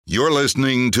You're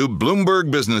listening to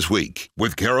Bloomberg Business Week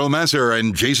with Carol Massar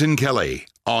and Jason Kelly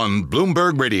on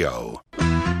Bloomberg Radio.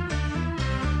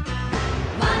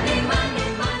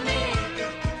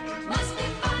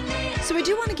 So we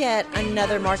do want to get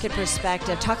another market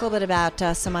perspective, talk a little bit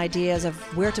about some ideas of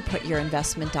where to put your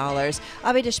investment dollars.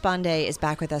 Abhay Deshpande is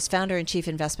back with us, founder and chief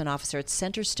investment officer at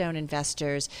Centerstone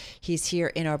Investors. He's here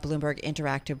in our Bloomberg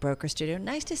Interactive Broker Studio.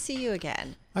 Nice to see you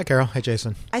again. Hi, Carol. Hi,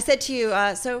 Jason. I said to you,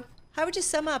 so how would you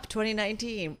sum up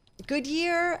 2019? Good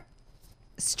year?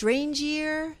 Strange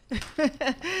year?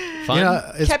 Fun?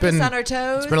 It's Kept us on our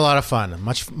toes? It's been a lot of fun.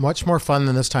 Much more fun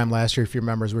than this time last year, if you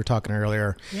remember, as we were talking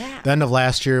earlier. Yeah. The end of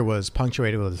last year was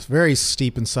punctuated with a very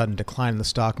steep and sudden decline in the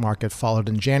stock market, followed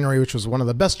in January, which was one of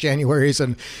the best Januaries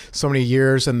in so many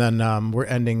years. And then we're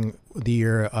ending the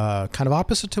year kind of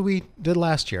opposite to we did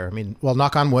last year. I mean, well,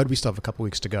 knock on wood, we still have a couple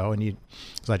weeks to go. And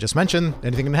as I just mentioned,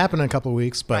 anything can happen in a couple of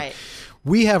weeks. But right.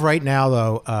 We have right now,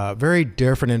 though, a very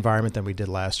different environment than we did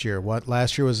last year. What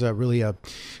last year was really a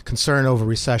concern over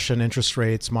recession, interest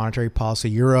rates, monetary policy,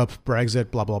 Europe,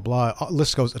 Brexit, blah, blah, blah.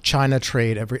 List goes, China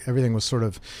trade, everything was sort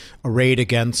of arrayed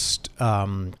against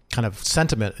kind of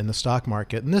sentiment in the stock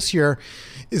market. And this year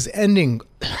is ending,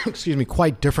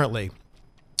 quite differently.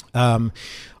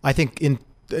 I think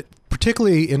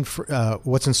particularly in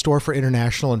what's in store for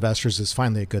international investors is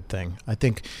finally a good thing. I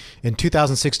think in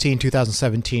 2016,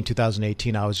 2017,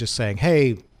 2018, I was just saying,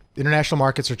 hey, international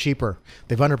markets are cheaper.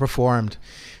 They've underperformed.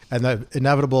 And the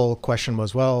inevitable question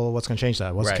was, well, what's going to change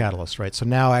that? What's the catalyst, right? So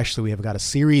now actually we have got a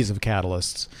series of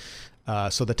catalysts.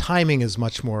 So the timing is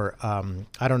much more,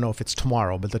 I don't know if it's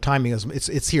tomorrow, but the timing is,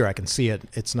 it's here. I can see it.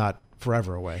 It's not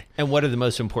forever away. And what are the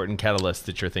most important catalysts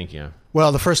that you're thinking of?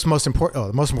 Well, the most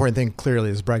important thing clearly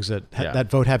is Brexit. Yeah.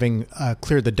 That vote having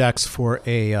cleared the decks for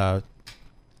a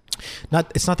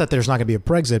it's not that there's not going to be a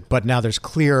Brexit, but now there's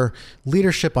clear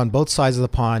leadership on both sides of the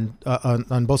pond,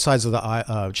 on both sides of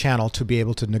the channel to be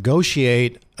able to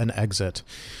negotiate an exit.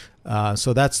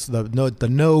 So that's the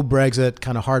no Brexit,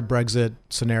 kind of hard Brexit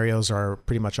scenarios are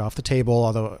pretty much off the table.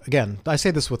 Although, again, I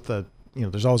say this with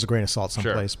there's always a grain of salt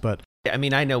someplace, Sure. But I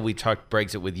mean, I know we talked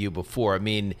Brexit with you before. I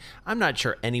mean, I'm not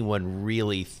sure anyone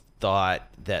really thought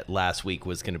that last week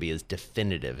was going to be as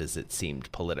definitive as it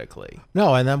seemed politically.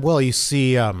 No, and then, well, you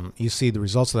see the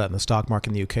results of that in the stock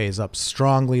market in the UK is up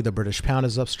strongly. The British pound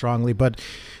is up strongly, but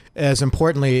as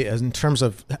importantly, as in terms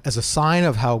of as a sign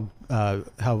of how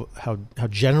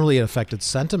generally it affected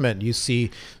sentiment, you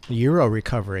see the euro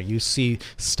recovering. You see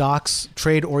stocks,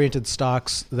 trade-oriented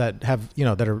stocks that have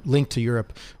that are linked to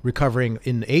Europe recovering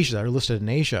in Asia, that are listed in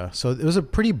Asia. So it was a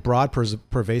pretty broad,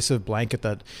 pervasive blanket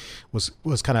that was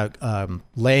kind of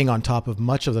laying on top of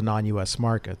much of the non-U.S.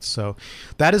 markets. So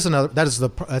that's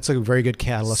a very good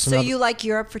catalyst. So you like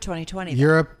Europe for 2020? Then?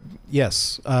 Europe,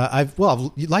 yes. I've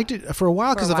liked it for a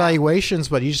while because of valuations,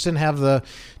 but you just didn't have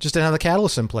the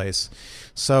catalyst in place.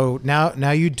 So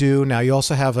now you do. Now you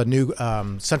also have a new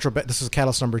central bank. This is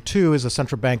catalyst number 2. Is a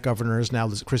central bank governor is now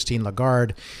Christine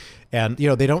Lagarde, and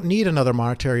they don't need another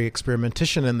monetary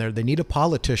experimentician in there. They need a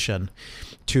politician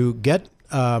to get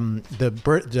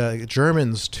the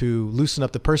Germans to loosen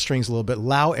up the purse strings a little bit,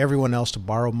 allow everyone else to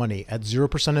borrow money at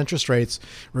 0% interest rates,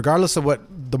 regardless of what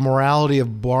the morality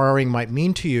of borrowing might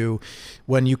mean to you.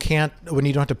 When you don't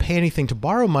have to pay anything to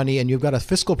borrow money, and you've got a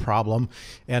fiscal problem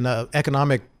and an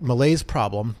economic malaise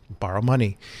problem, borrow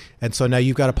money. And so now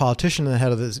you've got a politician in the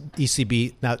head of the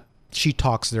ECB. Now she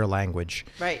talks their language.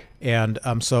 Right. And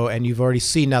and you've already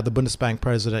seen now the Bundesbank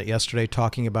president yesterday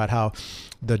talking about how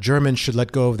the Germans should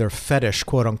let go of their fetish,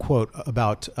 quote unquote,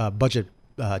 about budget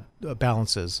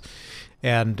balances.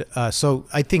 And so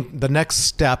I think the next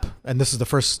step, and that's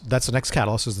the next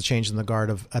catalyst, is the change in the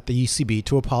guard at the ECB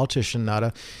to a politician, not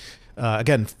a,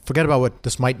 again, forget about what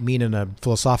this might mean in a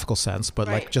philosophical sense, but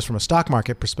right. like just from a stock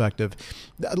market perspective,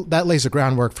 that lays the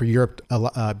groundwork for Europe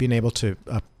being able to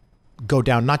go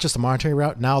down not just the monetary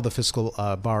route, now the fiscal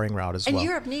borrowing route as well. And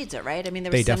Europe needs it, right? I mean,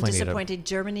 there was some disappointing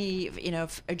Germany,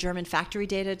 German factory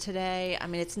data today. I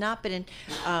mean, it's not been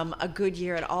a good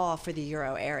year at all for the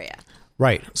euro area.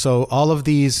 Right. So all of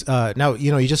these, now,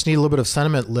 you just need a little bit of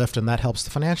sentiment lift, and that helps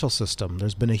the financial system.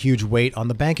 There's been a huge weight on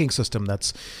the banking system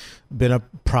that's been a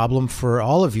problem for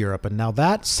all of Europe. And now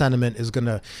that sentiment is going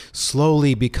to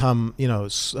slowly become,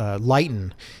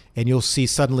 lighten. And you'll see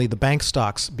suddenly the bank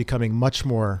stocks becoming much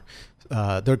more,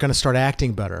 they're going to start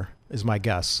acting better, is my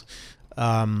guess.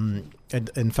 And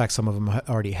in fact, some of them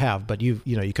already have. But you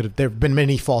could have. There have been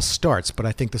many false starts, but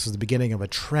I think this is the beginning of a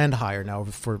trend higher now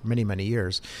for many, many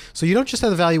years. So you don't just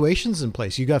have the valuations in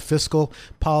place. You got fiscal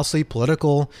policy,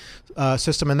 political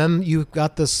system, and then you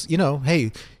got this.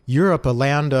 Hey, Europe, a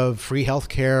land of free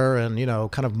healthcare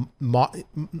and kind of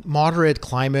moderate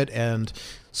climate and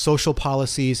social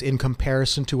policies in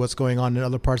comparison to what's going on in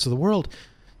other parts of the world,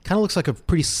 kind of looks like a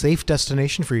pretty safe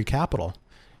destination for your capital.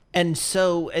 And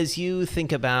so as you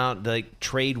think about the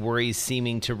trade worries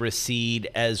seeming to recede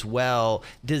as well,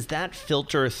 does that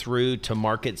filter through to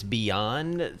markets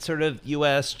beyond sort of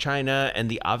U.S., China, and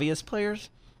the obvious players?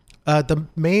 I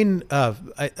think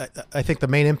the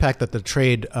main impact that the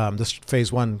trade, this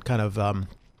phase one kind of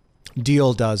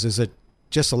deal does is it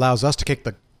just allows us to kick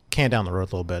the can down the road a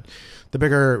little bit. The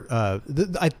bigger,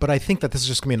 but I think that this is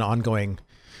just going to be an ongoing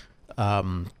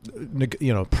problem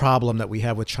that we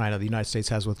have with China, the United States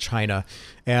has with China.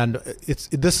 And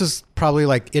this is probably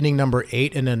like inning number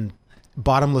 8 and then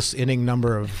bottomless inning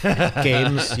number of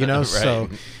games, Right. So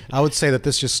I would say that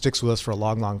this just sticks with us for a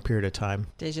long, long period of time.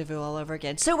 Deja vu all over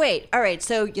again. So wait, all right.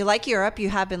 So you like Europe. You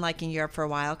have been liking Europe for a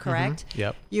while, correct? Mm-hmm.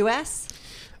 Yep. U.S.?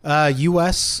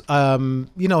 U.S.,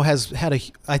 has had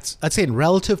I'd say in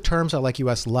relative terms, I like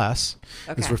U.S. less.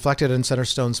 Okay. It's reflected in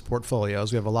Centerstone's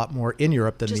portfolios. We have a lot more in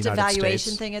Europe than just the United States. Just a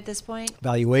valuation thing at this point?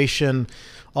 Valuation,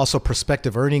 also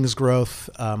prospective earnings growth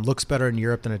looks better in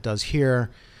Europe than it does here.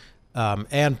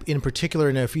 And in particular,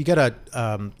 if you get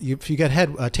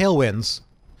tailwinds,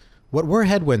 what were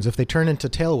headwinds if they turn into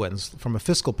tailwinds from a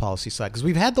fiscal policy side? Because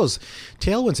we've had those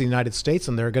tailwinds in the United States,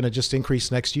 and they're going to just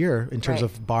increase next year in terms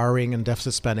of borrowing and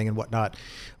deficit spending and whatnot.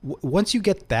 Once you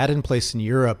get that in place in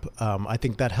Europe, I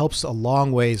think that helps a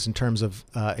long ways in terms of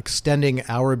extending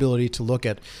our ability to look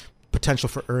at potential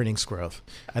for earnings growth.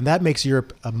 And that makes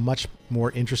Europe a much more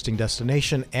interesting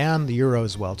destination, and the euro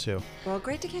as well, too. Well,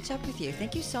 great to catch up with you.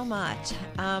 Thank you so much.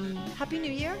 Happy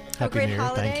New Year. Have Happy a great New Year.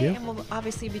 holiday. Thank you. And we'll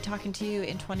obviously be talking to you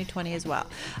in 2020 as well.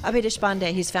 Abhay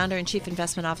Deshpande, he's founder and chief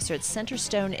investment officer at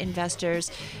Centerstone Investors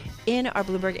in our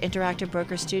Bloomberg Interactive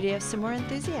Broker Studio. Some more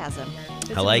enthusiasm.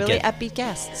 I like really it. Upbeat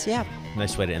guests. Yeah.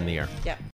 Nice way to end the year. Yeah.